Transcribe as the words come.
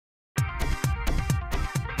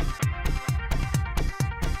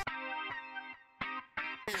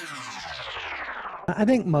I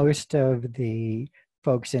think most of the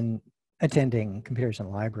folks in attending computers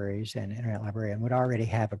and libraries and internet librarian would already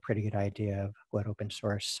have a pretty good idea of what open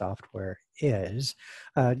source software is.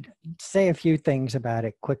 Say a few things about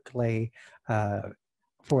it quickly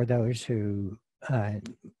for those who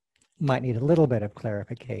might need a little bit of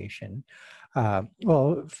clarification.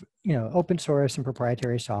 Open source and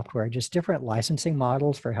proprietary software are just different licensing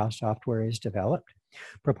models for how software is developed.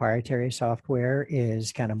 Proprietary software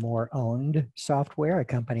is kind of more owned software. A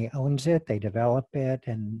company owns it, they develop it,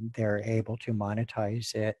 and they're able to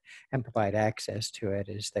monetize it and provide access to it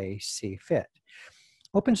as they see fit.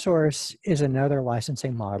 Open source is another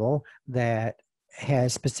licensing model that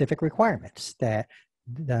has specific requirements that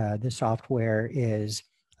the software is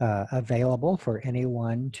available for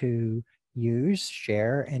anyone to use,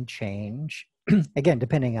 share, and change, again,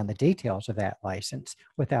 depending on the details of that license,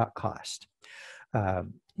 without cost.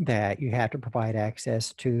 That you have to provide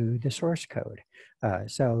access to the source code.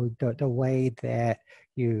 So the way that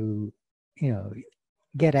you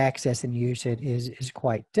get access and use it is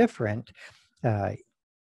quite different. And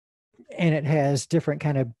it has different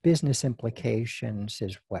kind of business implications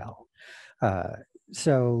as well.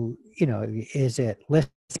 Is it less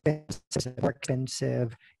expensive, is it more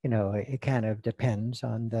expensive? It kind of depends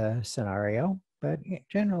on the scenario. But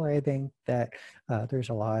generally, I think that there's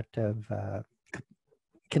a lot of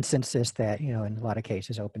consensus that, in a lot of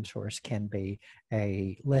cases, open source can be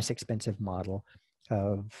a less expensive model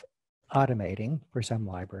of automating for some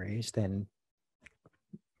libraries than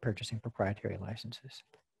purchasing proprietary licenses.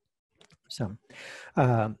 So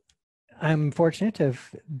I'm fortunate to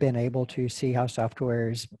have been able to see how software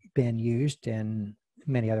has been used in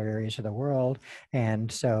many other areas of the world. And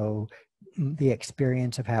so the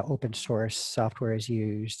experience of how open source software is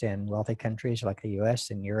used in wealthy countries like the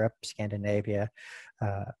US and Europe, Scandinavia,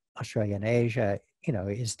 Australia and Asia,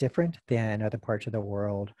 is different than other parts of the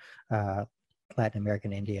world, Latin America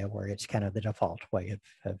and India, where it's kind of the default way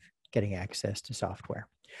of getting access to software.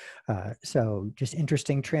 So just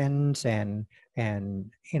interesting trends and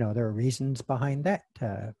there are reasons behind that.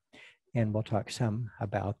 And we'll talk some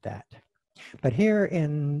about that. But here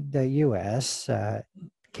in the US,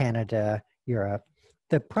 Canada, Europe,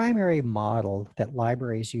 the primary model that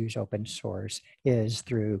libraries use open source is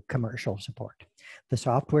through commercial support. The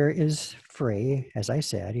software is free, as I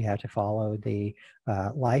said. You have to follow the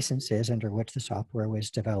licenses under which the software was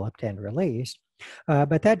developed and released.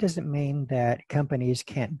 But that doesn't mean that companies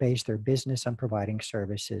can't base their business on providing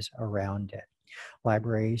services around it.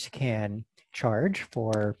 Libraries can charge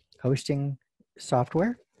for hosting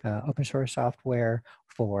software, open source software,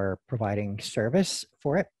 for providing service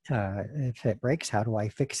for it. If it breaks, how do I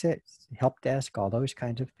fix it? Help desk, all those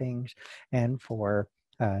kinds of things, and for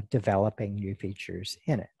developing new features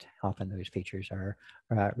in it. Often those features are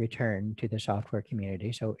returned to the software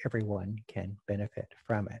community so everyone can benefit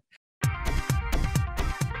from it.